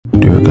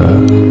to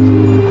God,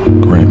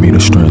 grant me the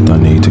strength I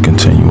need to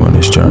continue on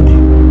this journey.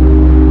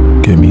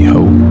 Give me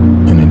hope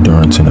and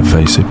endurance in the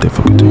face of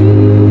difficulty.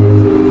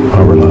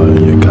 I rely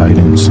on your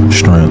guidance,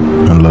 strength,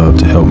 and love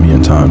to help me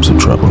in times of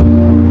trouble.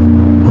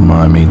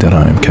 Remind me that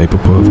I am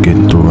capable of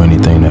getting through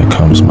anything that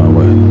comes my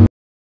way.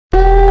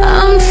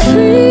 I'm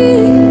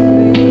free,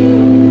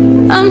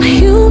 I'm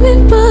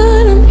human,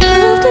 but I'm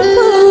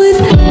comfortable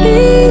with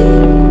me.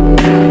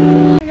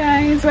 Hey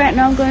guys, right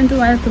now I'm going to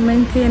my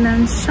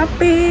maintenance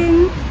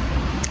shopping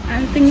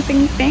and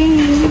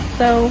thing.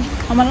 So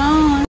come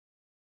along.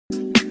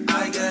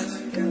 I guess,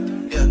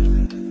 yeah.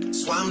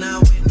 So I'm not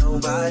with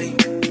nobody,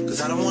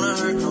 cause I don't wanna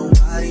hurt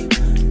nobody.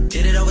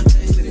 Did it over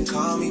text, didn't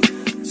call me.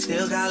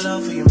 Still got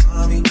love for your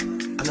mommy.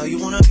 I know you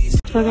wanna be.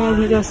 So guys,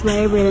 we just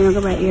buy bread and I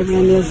go buy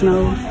Errands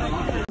now.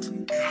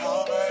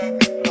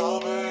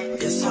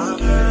 Yes, I'm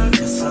hurt,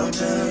 yes, I'm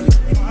dead.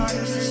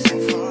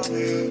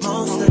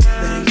 Most of the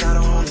things I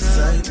don't wanna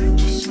say.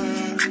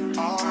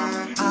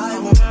 I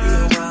won't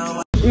be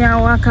around. Yeah, I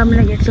walk up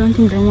and get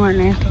something in the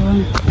morning.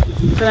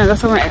 So I go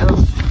somewhere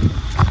else.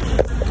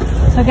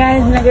 So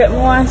guys, when I get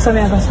more, so I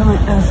go somewhere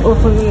else.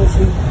 Hopefully,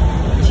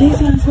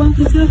 Jesus, what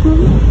is that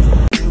going?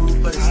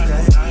 But it's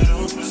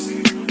dangerous.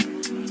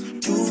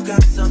 You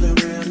got something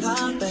real,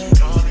 not bad.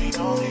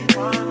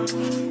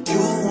 You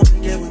wanna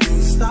get with me,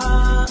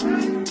 stop.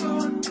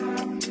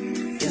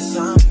 Yes,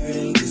 I'm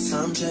hurting, yes,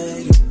 I'm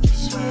jaded.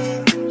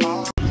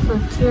 So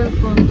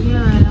cheerful,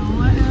 yeah, and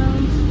what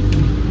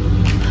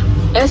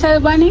else? Is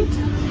that bunny?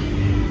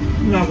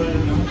 No, but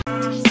no.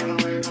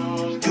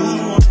 You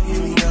wanna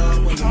hit me up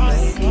when you're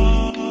late.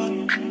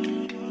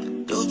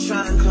 You'll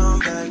try and come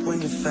back when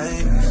you're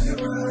famous.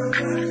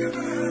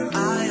 I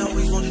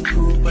always want the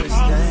truth, but it's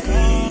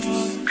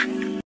dangerous.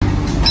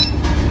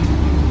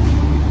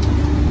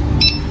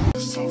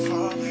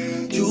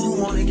 You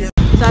wanna get.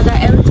 So I got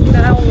everything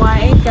that I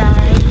want,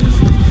 guys.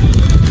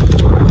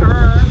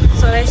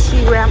 So let's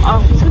see where I'm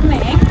off to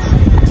next.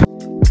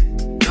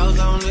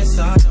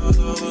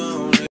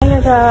 I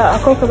got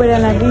a cocoa bread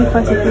and a green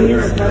patty,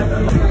 please.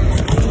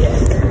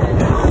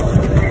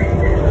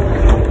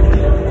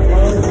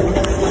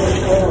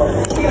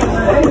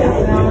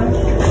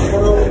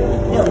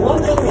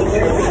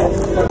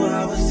 I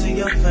was to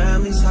your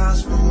family's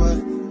house for what?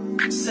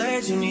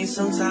 Said you need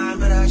some time,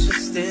 but I should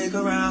stick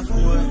around for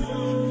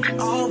what?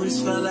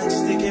 Always felt like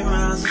sticking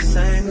around's the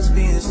same as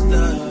being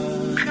stuck.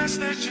 That's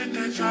that shit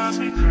that drives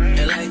me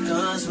crazy. And like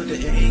guns with the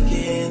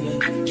aching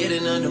and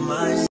getting under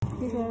my.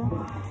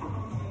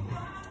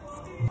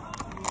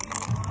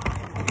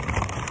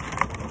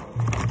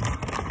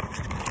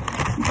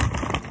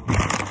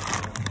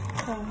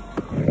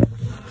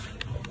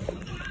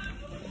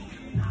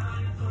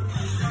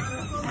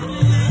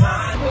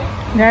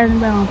 Guys, I'm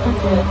going to put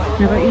it.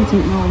 Never eat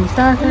it now. We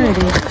start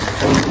already.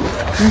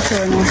 I'm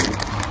sure now.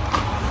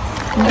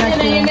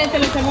 You meant to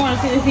let them want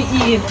to see if you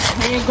eat.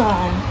 Where you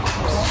gone?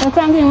 What's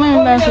something when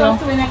you guys go?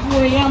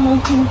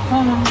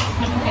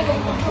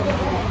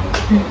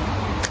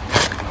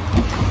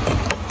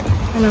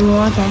 And I'm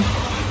water.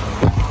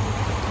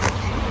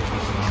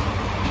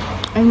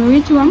 And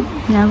which one?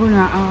 Yeah, I'm going to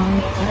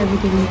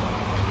everything.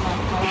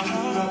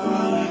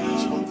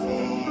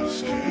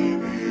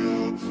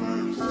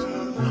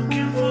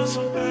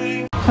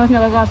 I've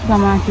never got to the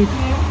market.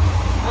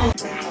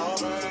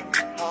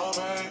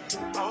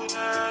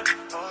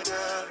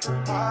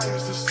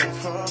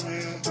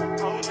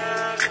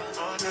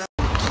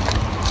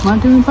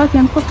 Want to be party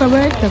and cook a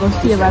bread to go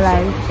save a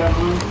life.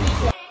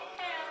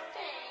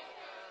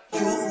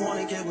 You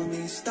wanna get with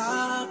me,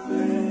 stop it.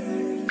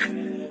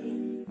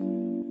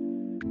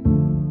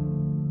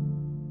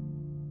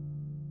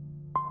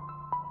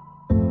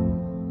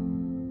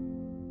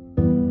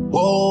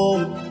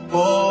 Whoa,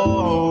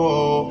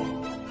 whoa,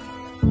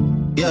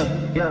 yeah.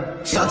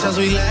 Sometimes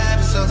we laugh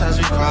and sometimes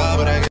we cry,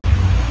 but I get.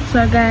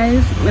 So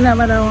guys,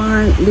 whenever I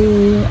want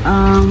the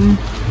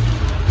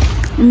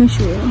let me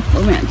show you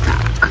what I'm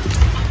talk.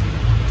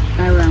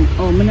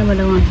 Whenever I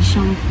want the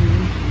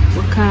shampoo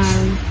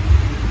because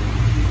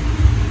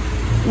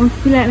I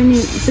feel like when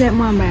you feel like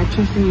mom buy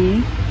trust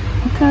me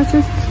because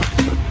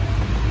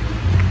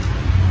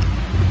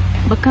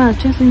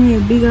trust me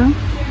is bigger and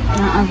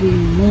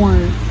having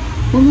more.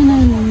 But I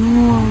don't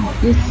know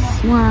this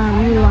one. I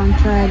really want to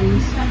try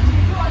this.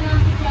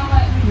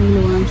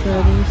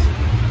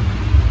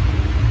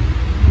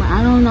 But I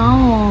don't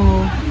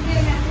know.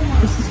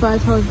 This is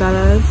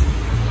 $5,000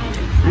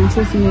 and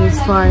sesame is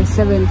for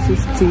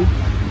 $750.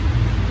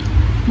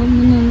 But I don't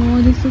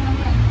know this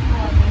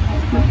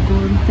look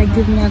good. They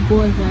give me a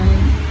good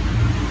vibe.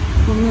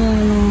 But I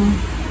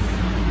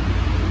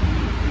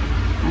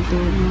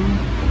don't know.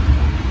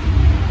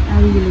 I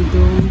really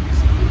don't.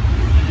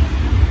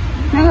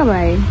 I go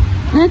buy.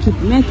 Make it.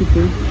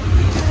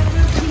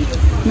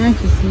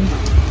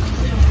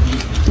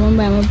 One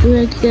by my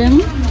bread them.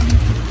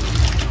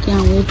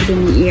 Can't wait for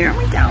them here.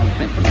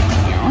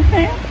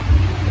 Okay.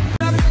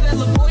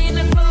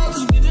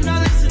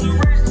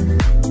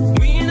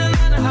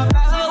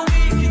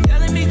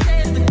 Telling me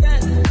take the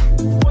gun.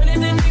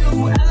 Pointed at you,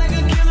 I like a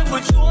killer,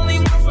 but you only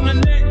one from the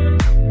neck.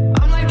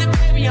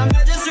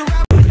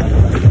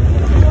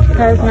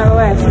 because my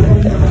wife.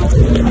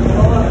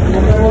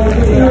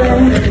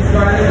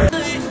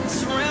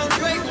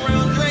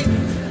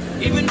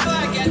 Even though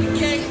I got the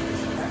cake,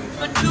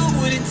 but do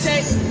what it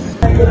takes.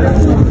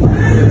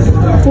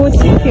 Food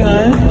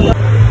chicken.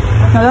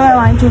 Now I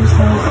want juice,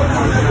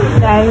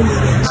 guys.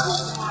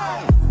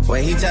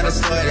 When he tell the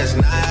story, that's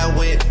not how it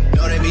went.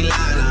 Know they be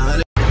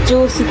lying.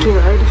 Juicy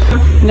cured.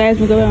 Guys,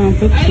 we go on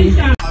 50.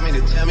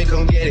 Tell me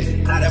come get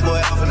it. Now that boy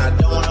off and I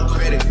don't want no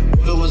credit.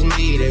 If it was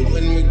me, they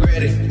wouldn't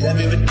regret it. Left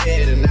me for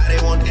dead and now they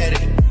won't get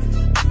it.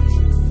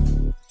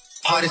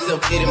 Party still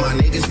bleeding, my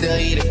niggas still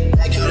eat it.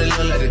 Like yo, they look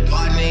like the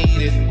garden they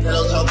eat it.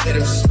 Pillow talk with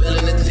him, she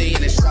spilling the tea.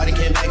 And then Shawty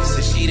came back and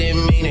said she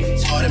didn't mean it.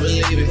 It's hard to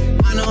believe it.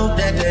 I know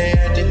that they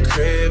at the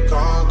crib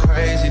gone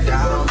crazy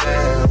down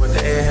bad. What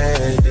they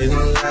had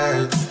didn't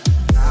last.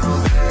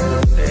 Down bad,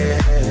 what they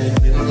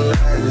had didn't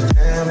last.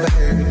 Damn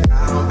baby,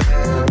 down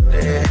bad, what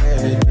they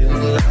had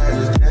didn't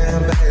last.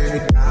 Damn baby,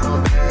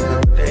 down bad,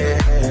 what they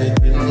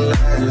had didn't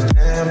last.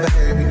 Damn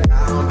baby,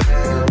 down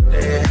bad, what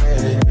they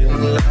had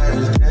didn't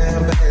last.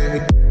 Damn baby.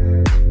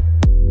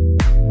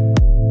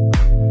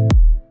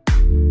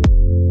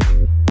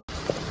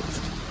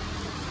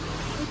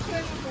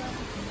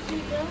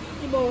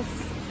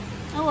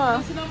 Oh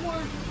wow.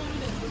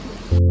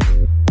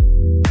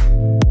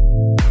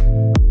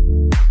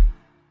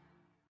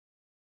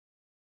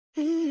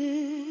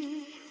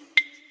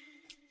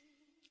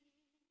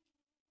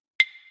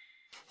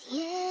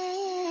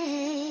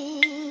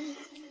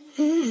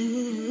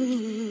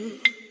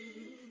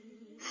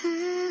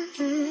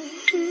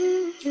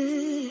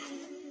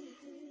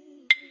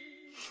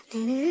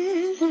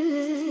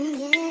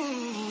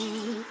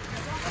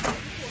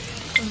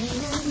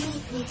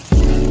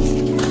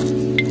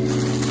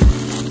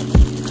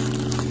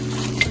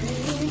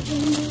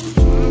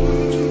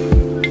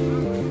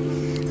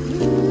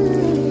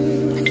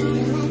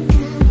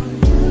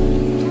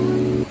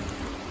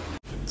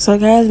 So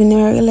guys, we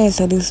never realized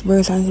that this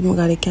person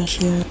got the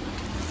cashier.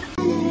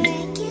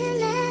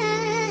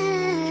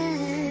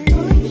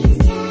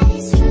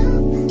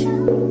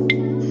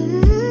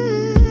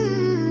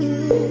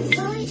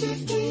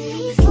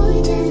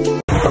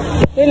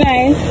 Very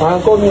nice.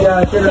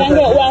 Can I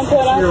get 1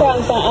 pound of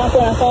prawns and 1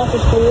 pound of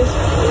sausage, please?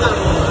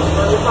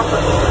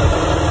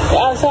 You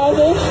have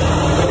sausage?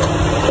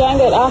 Can I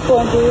get half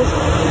one, please?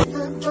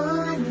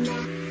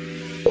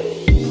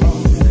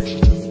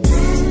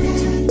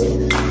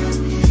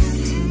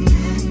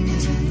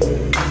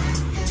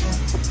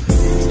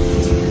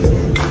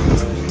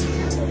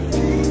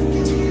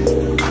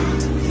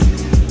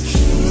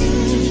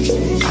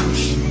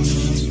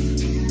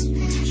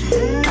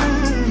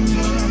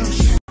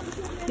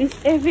 It's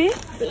heavy.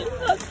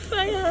 That's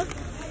fire.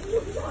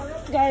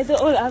 Guys, the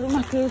old as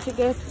my clothes to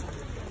get.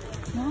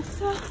 No,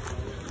 sir.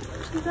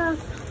 Jesus.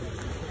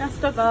 That's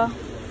the go.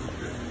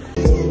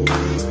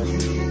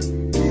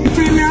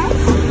 Premium?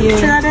 Yeah.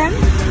 Try them?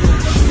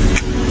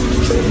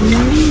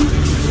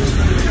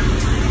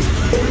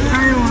 I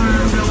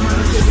want the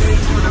one.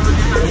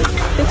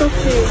 It's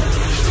okay.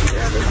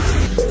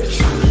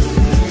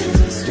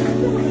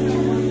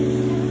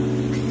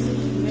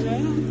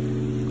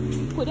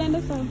 Put down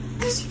the phone.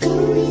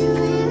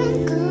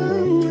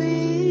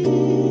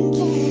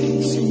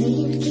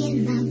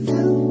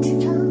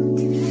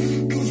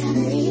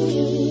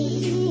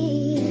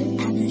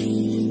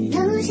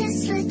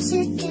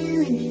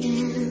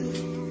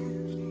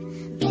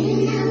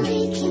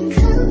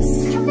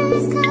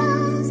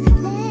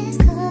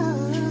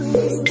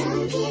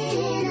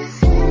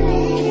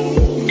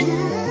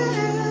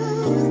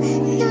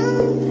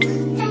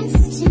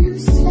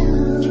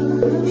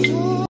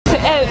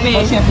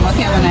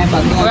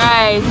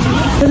 Right.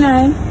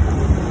 Tonight,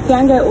 can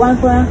I get 1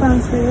 pound of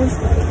francs, please?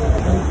 1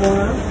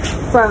 pound?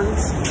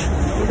 Francs.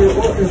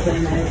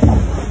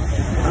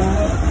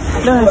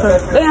 Don't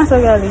answer,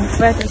 girlie.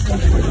 Right,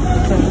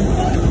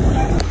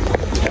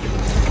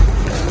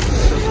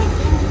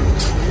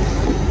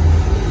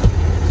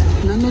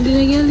 no,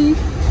 girlie.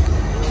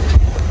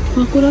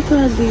 What could I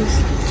call this?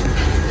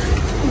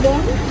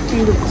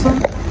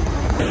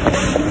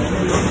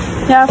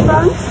 Yeah,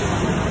 francs?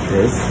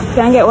 Yes.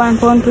 Can I get 1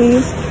 pound,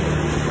 please?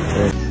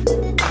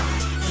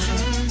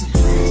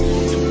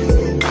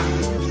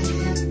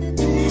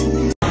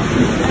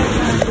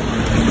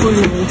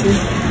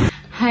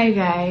 Hi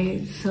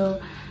guys, so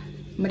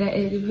when I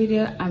edit the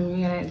video,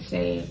 I'm gonna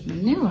say I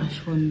never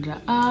shown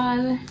the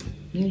all.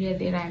 Neither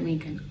did I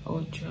make an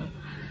outro.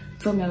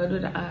 So I'm gonna do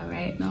the all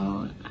right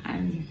now,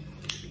 and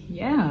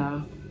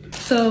yeah.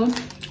 So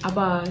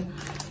about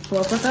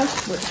 4 pack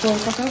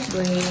of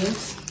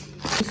braids.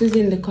 This is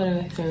in the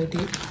color 30,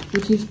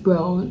 which is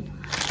brown.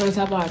 So it's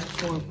about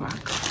 4 pack.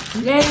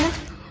 Then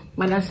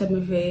when I said me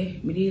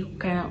did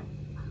kind of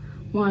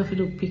want to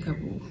do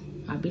pickable.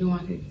 I've been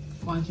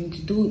wanting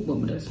to do it, but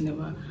me just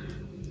never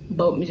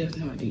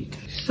do it.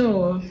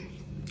 So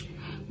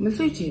me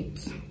switch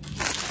it.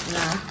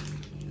 Now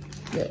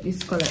get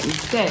this color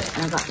instead,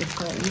 and I got this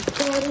color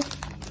instead.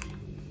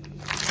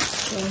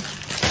 So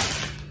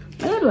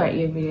I do an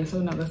ear video, so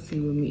I'm not gonna see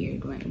with me ear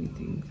doing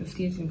anything. So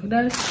stay tuned for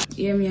that.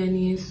 Ear me and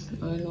knees,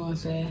 I know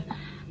say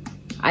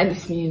I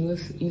just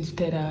use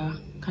instead of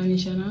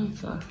conditioner.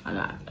 So I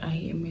got a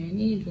hair me and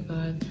knees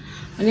because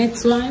the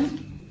next one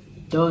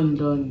done.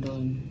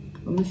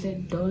 When I say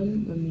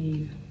done, I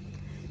mean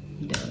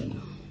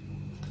done.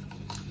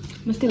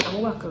 I still have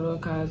a buckle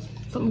because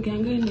something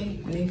can go in there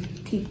and it's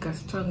thick and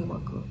strong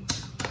buckle.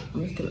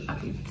 I still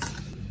have it.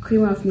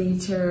 Cream of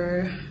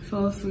Nature,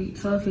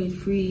 sulfate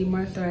free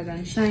moisturizer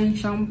and shine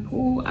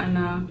shampoo and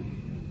a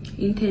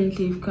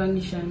intensive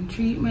condition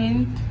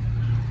treatment.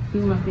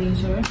 Cream of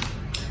Nature.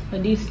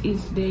 So this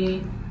is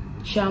the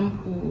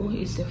shampoo.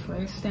 It's the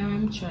first time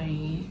I'm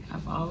trying it.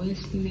 I've always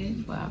seen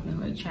it, but I've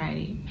never tried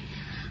it.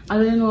 I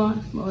don't know,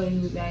 I always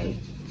use like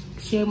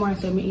shea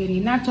moisture, my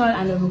ear natural,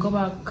 and then we go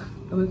back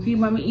when we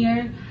cream on my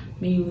ear,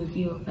 I use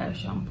D.O.B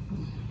shampoo.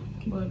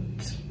 But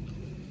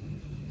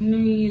I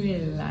don't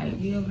really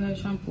like D.O.B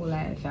shampoo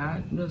like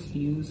that. Just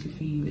use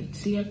if you will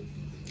see it.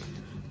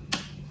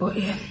 But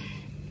yeah,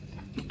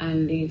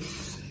 and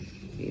this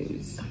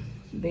is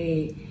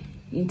the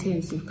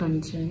intensive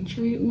condition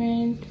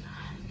treatment.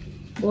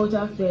 Both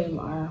of them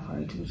are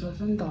for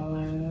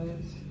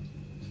 $2,000.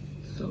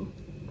 So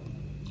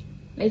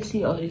let's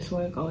see how this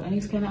works out. And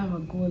it's kind of a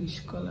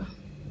goldish color.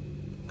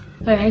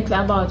 So next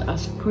about a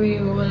spray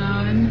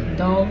roll-on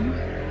D.O.B.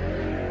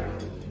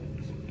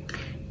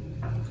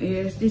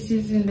 Yes, this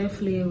is in the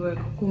flavor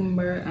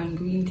cucumber and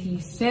green tea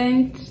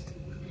scent.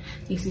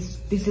 This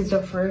is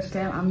the first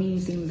time I'm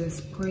using the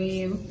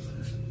spray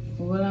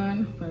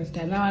roll-on. First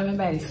time. Now I'm gonna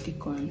buy the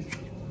stick one.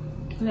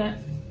 That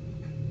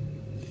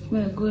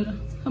smells good.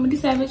 I'm gonna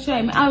decide to try.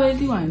 I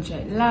already want to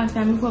try. Last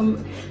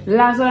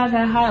one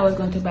I had, I was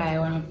going to buy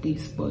one of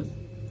these, but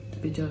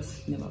we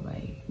just never buy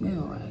it. You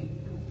know why?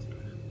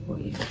 But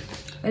yeah,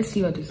 let's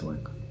see how this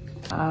works.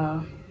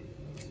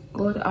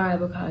 Go to oil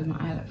because my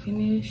eye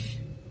finish.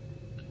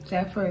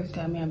 So the first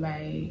time I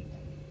buy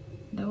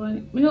that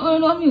one. I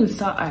don't use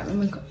salt eye.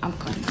 I'm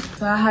coming.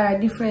 So I had a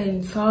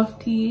different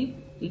soft tea.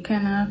 It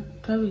kind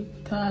of probably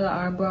taller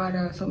or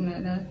broader or something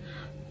like that.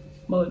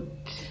 But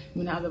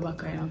I have the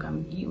back right now,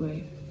 come eat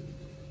way.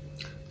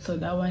 So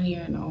that one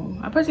here now.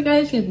 I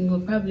particularly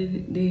think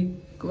probably the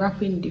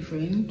wrapping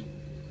different.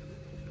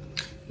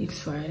 It's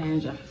for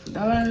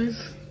 $950.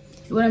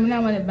 What I'm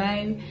not gonna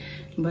buy,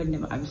 but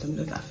never have some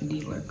just have to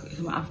do work.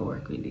 So I have to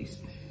work with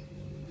this.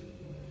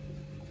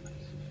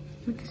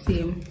 Look the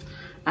same.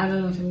 I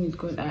don't know if it's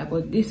good,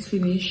 but this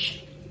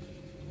finish.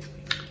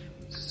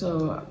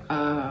 So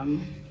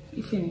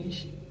it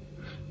finish.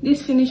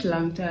 This finish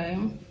long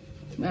time.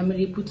 I'm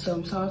gonna put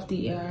some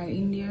softy oil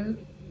in there.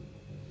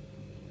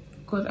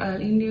 Cut oil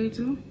in there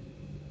too.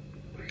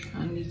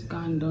 And it's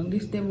gone down.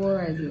 This table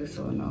right here,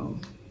 so now.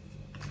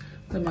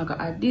 So I'm gonna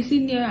add this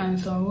in there and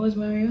some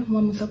rosemary.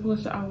 Mom is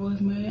supposed to add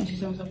rosemary and she's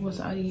supposed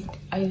to add it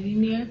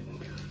in there.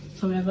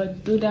 So I'm gonna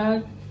do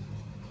that.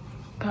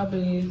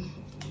 Probably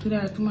do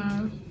that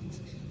tomorrow.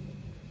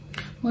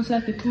 Most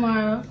likely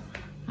tomorrow.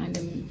 And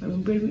then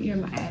I'm bring me here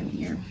my eye in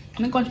here.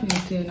 I'm going to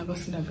continue to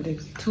see the video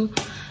too.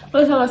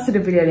 Let's have see the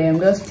video then.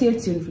 Just stay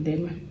tuned for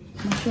them.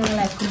 Make sure you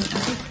like, comment,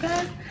 and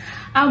subscribe.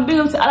 I'm big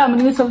up to all of my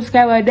new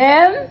subscribers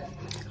them.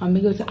 I'm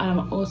big up to all of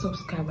my old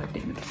subscribers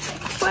them.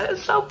 For the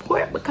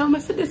support, because I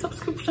see the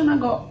subscription I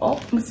go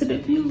up, I see the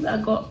views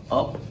I go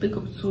up. Big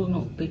up to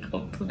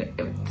the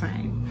every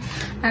time.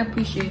 I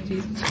appreciate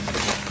it.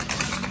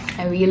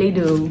 I really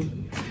do.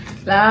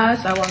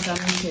 Last I want a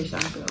meditation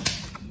girl.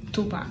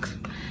 2 packs.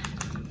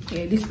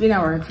 Yeah, this been a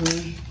work for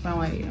me for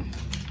 1 year.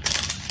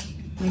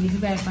 Maybe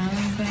if I find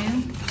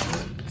time,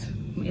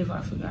 if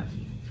I forgot.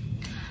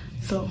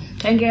 So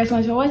thank you guys so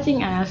much for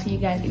watching, and I'll see you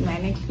guys in my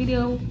next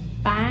video.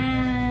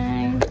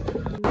 Bye.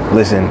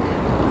 Listen,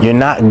 you're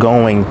not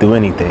going through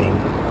anything.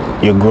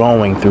 You're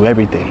growing through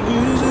everything.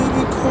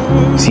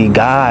 See,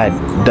 God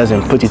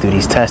doesn't put you through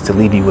these tests to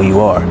leave you where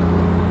you are.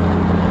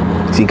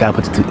 See, God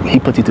puts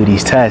you through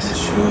these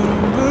tests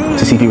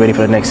to see if you're ready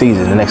for the next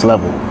season, the next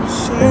level.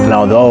 And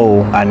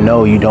although I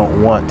know you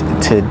don't want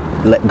to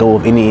let go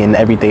of any and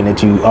everything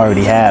that you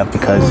already have,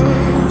 because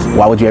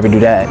why would you ever do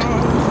that?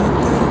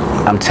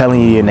 I'm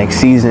telling you, your next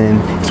season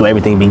is where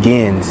everything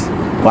begins.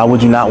 Why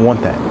would you not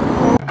want that?